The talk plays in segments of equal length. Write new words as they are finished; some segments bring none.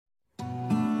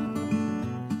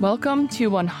Welcome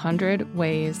to 100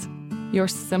 Ways, your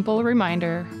simple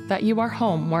reminder that you are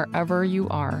home wherever you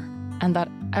are and that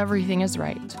everything is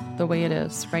right the way it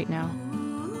is right now.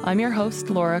 I'm your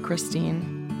host, Laura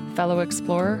Christine, fellow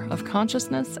explorer of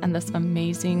consciousness and this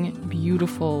amazing,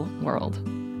 beautiful world.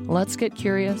 Let's get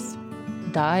curious,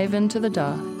 dive into the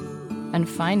duh, and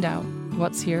find out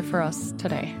what's here for us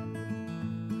today.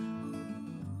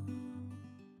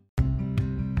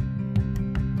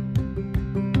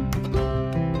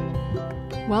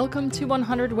 Welcome to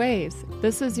 100 Ways.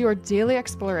 This is your daily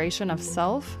exploration of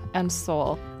self and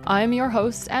soul. I'm your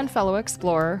host and fellow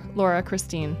explorer, Laura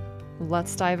Christine.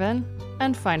 Let's dive in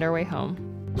and find our way home.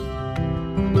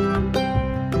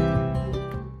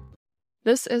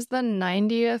 This is the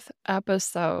 90th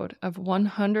episode of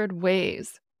 100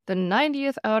 Ways, the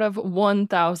 90th out of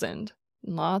 1,000.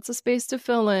 Lots of space to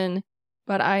fill in,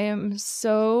 but I am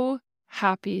so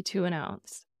happy to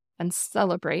announce and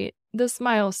celebrate this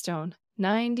milestone.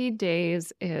 90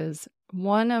 days is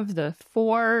one of the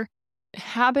 4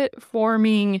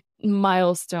 habit-forming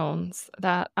milestones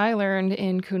that I learned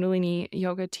in Kundalini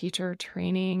Yoga teacher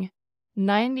training.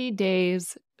 90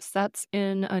 days sets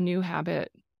in a new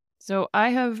habit. So I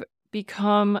have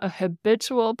become a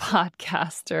habitual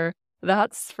podcaster,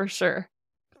 that's for sure.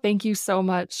 Thank you so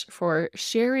much for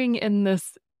sharing in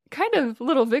this kind of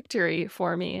little victory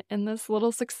for me, in this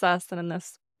little success and in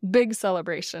this big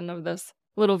celebration of this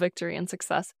little victory and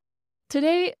success.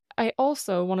 Today, I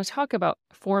also want to talk about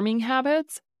forming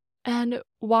habits and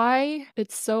why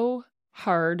it's so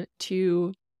hard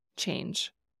to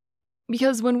change.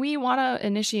 Because when we want to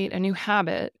initiate a new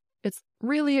habit, it's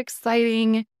really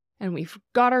exciting and we've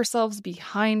got ourselves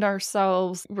behind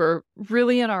ourselves. We're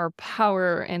really in our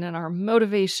power and in our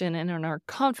motivation and in our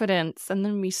confidence. And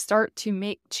then we start to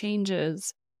make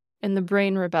changes and the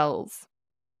brain rebels.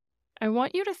 I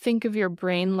want you to think of your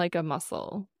brain like a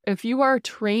muscle. If you are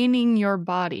training your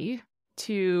body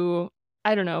to,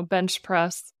 bench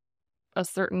press a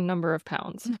certain number of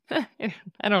pounds.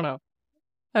 I don't know.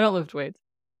 I don't lift weights.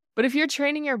 But if you're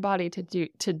training your body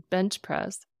to bench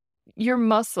press, your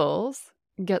muscles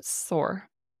get sore.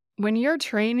 When you're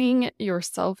training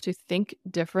yourself to think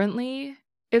differently,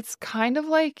 it's kind of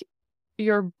like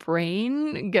your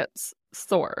brain gets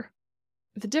sore.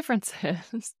 The difference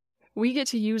is we get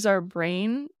to use our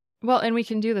brain, and we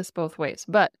can do this both ways,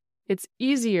 but it's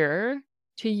easier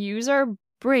to use our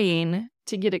brain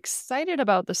to get excited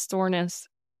about the soreness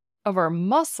of our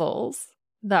muscles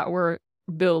that we're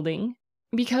building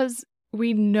because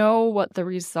we know what the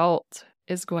result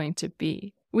is going to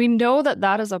be. We know that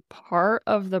that is a part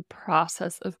of the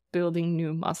process of building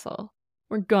new muscle.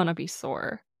 We're gonna be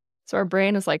sore. So our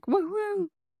brain is like, woo-woo.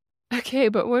 Okay,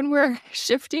 but when we're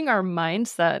shifting our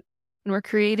mindset and we're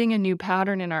creating a new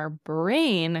pattern in our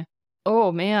brain,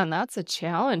 oh man, that's a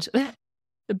challenge.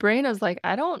 The brain is like,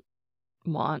 I don't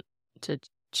want to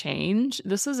change.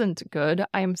 This isn't good.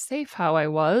 I'm safe how I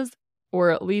was,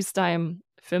 or at least I'm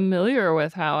familiar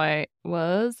with how I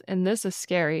was. And this is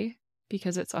scary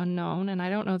because it's unknown and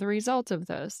I don't know the result of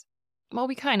this. Well,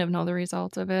 we kind of know the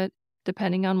result of it,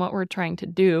 depending on what we're trying to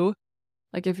do.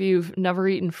 Like if you've never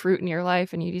eaten fruit in your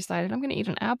life and you decided, I'm going to eat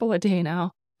an apple a day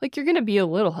now. Like you're going to be a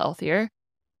little healthier.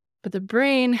 But the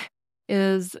brain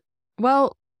is,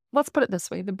 let's put it this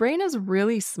way. The brain is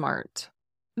really smart.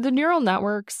 The neural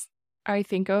networks I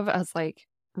think of as like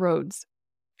roads.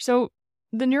 So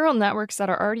the neural networks that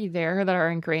are already there, that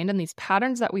are ingrained in these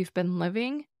patterns that we've been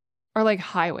living are like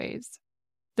highways.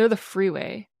 They're the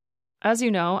freeway. As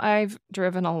you know, I've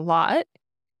driven a lot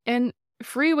and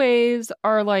freeways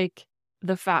are like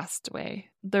the fast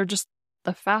way. They're just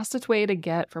the fastest way to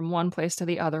get from one place to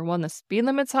the other. 1, the speed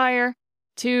limit's higher.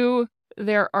 2,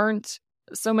 there aren't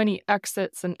so many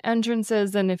exits and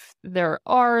entrances. And if there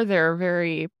are, they're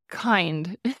very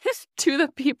kind to the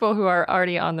people who are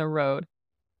already on the road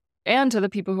and to the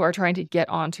people who are trying to get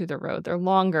onto the road. They're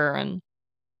longer and,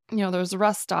 there's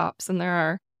rest stops and there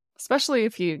are, especially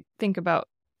if you think about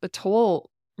the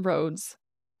toll roads,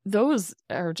 those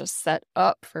are just set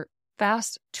up for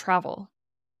fast travel.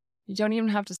 You don't even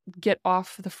have to get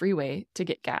off the freeway to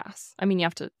get gas. I mean, you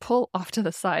have to pull off to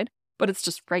the side, but it's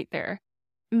just right there.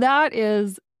 That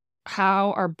is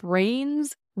how our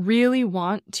brains really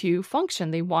want to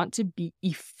function. They want to be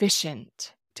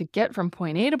efficient. To get from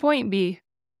point A to point B,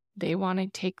 they want to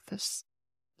take this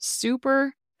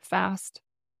super fast,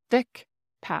 thick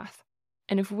path.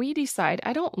 And if we decide,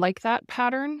 I don't like that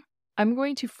pattern, I'm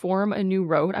going to form a new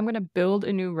road. I'm going to build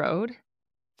a new road.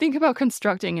 Think about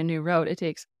constructing a new road. It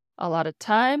takes a lot of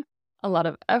time, a lot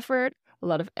of effort, a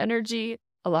lot of energy,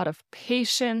 a lot of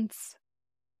patience.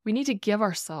 We need to give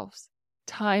ourselves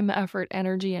time, effort,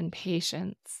 energy, and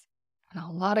patience, and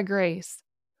a lot of grace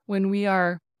when we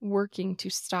are working to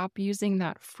stop using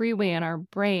that freeway in our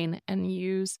brain and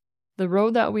use the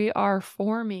road that we are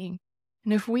forming.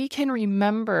 And if we can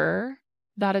remember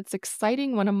that it's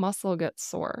exciting when a muscle gets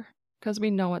sore because we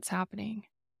know what's happening.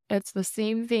 It's the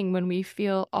same thing when we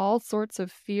feel all sorts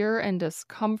of fear and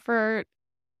discomfort,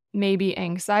 maybe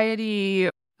anxiety.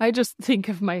 I just think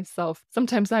of myself.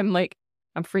 Sometimes I'm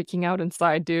freaking out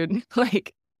inside, dude.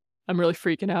 I'm really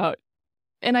freaking out.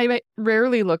 And I might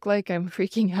rarely look like I'm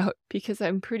freaking out because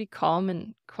I'm pretty calm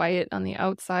and quiet on the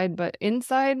outside. But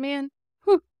inside, man,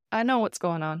 I know what's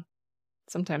going on.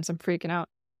 Sometimes I'm freaking out.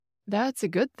 That's a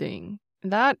good thing.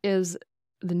 That is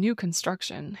the new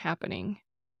construction happening.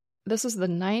 This is the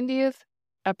 90th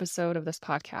episode of this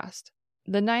podcast.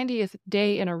 The 90th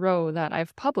day in a row that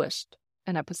I've published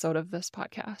an episode of this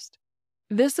podcast.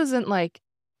 This isn't like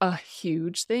a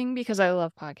huge thing because I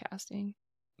love podcasting,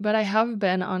 but I have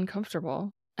been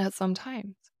uncomfortable at some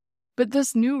times. But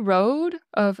this new road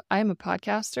of I'm a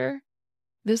podcaster,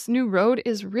 this new road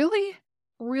is really,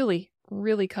 really,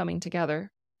 really coming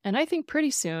together. And I think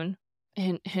pretty soon,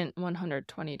 hint,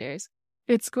 120 days,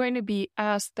 it's going to be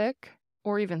as thick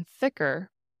or even thicker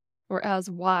or as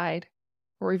wide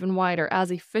or even wider, as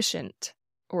efficient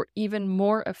or even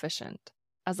more efficient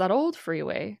as that old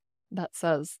freeway that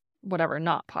says whatever,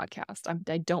 not podcast.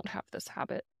 I don't have this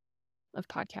habit of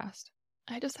podcast.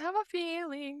 I just have a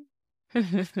feeling.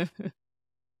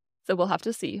 So we'll have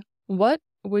to see. What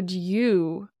would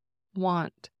you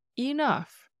want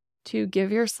enough to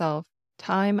give yourself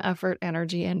time, effort,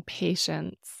 energy, and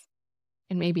patience,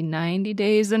 and maybe 90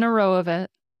 days in a row of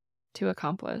it to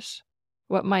accomplish?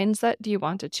 What mindset do you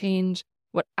want to change?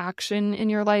 What action in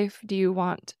your life do you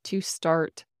want to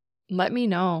start? Let me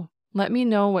know. Let me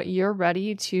know what you're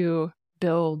ready to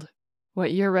build,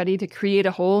 what you're ready to create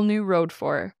a whole new road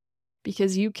for,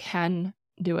 because you can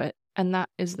do it. And that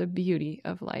is the beauty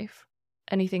of life.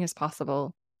 Anything is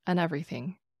possible and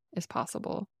everything is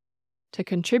possible. To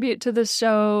contribute to this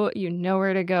show, you know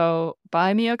where to go.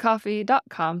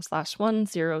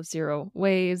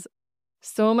 buymeacoffee.com/100ways.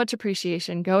 So much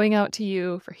appreciation going out to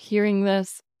you for hearing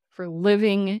this, for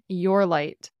living your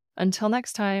light. Until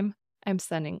next time, I'm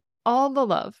sending all the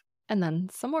love and then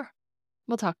some more.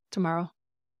 We'll talk tomorrow.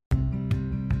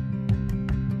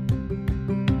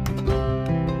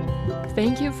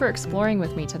 Thank you for exploring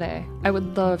with me today. I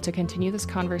would love to continue this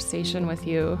conversation with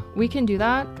you. We can do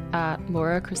that at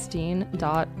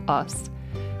laurachristine.us.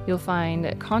 You'll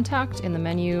find contact in the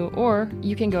menu, or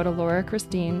you can go to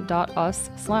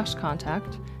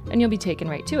laurachristine.us/contact and you'll be taken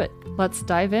right to it. Let's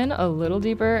dive in a little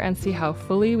deeper and see how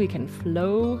fully we can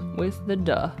flow with the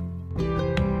duh.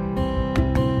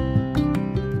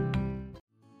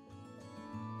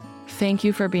 Thank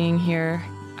you for being here.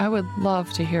 I would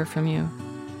love to hear from you.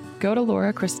 Go to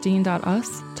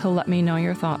laurachristine.us to let me know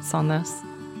your thoughts on this.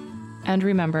 And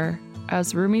remember,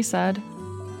 as Rumi said,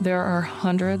 there are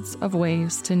hundreds of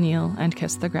ways to kneel and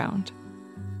kiss the ground.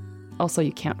 Also,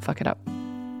 you can't fuck it up.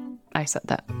 I said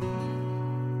that.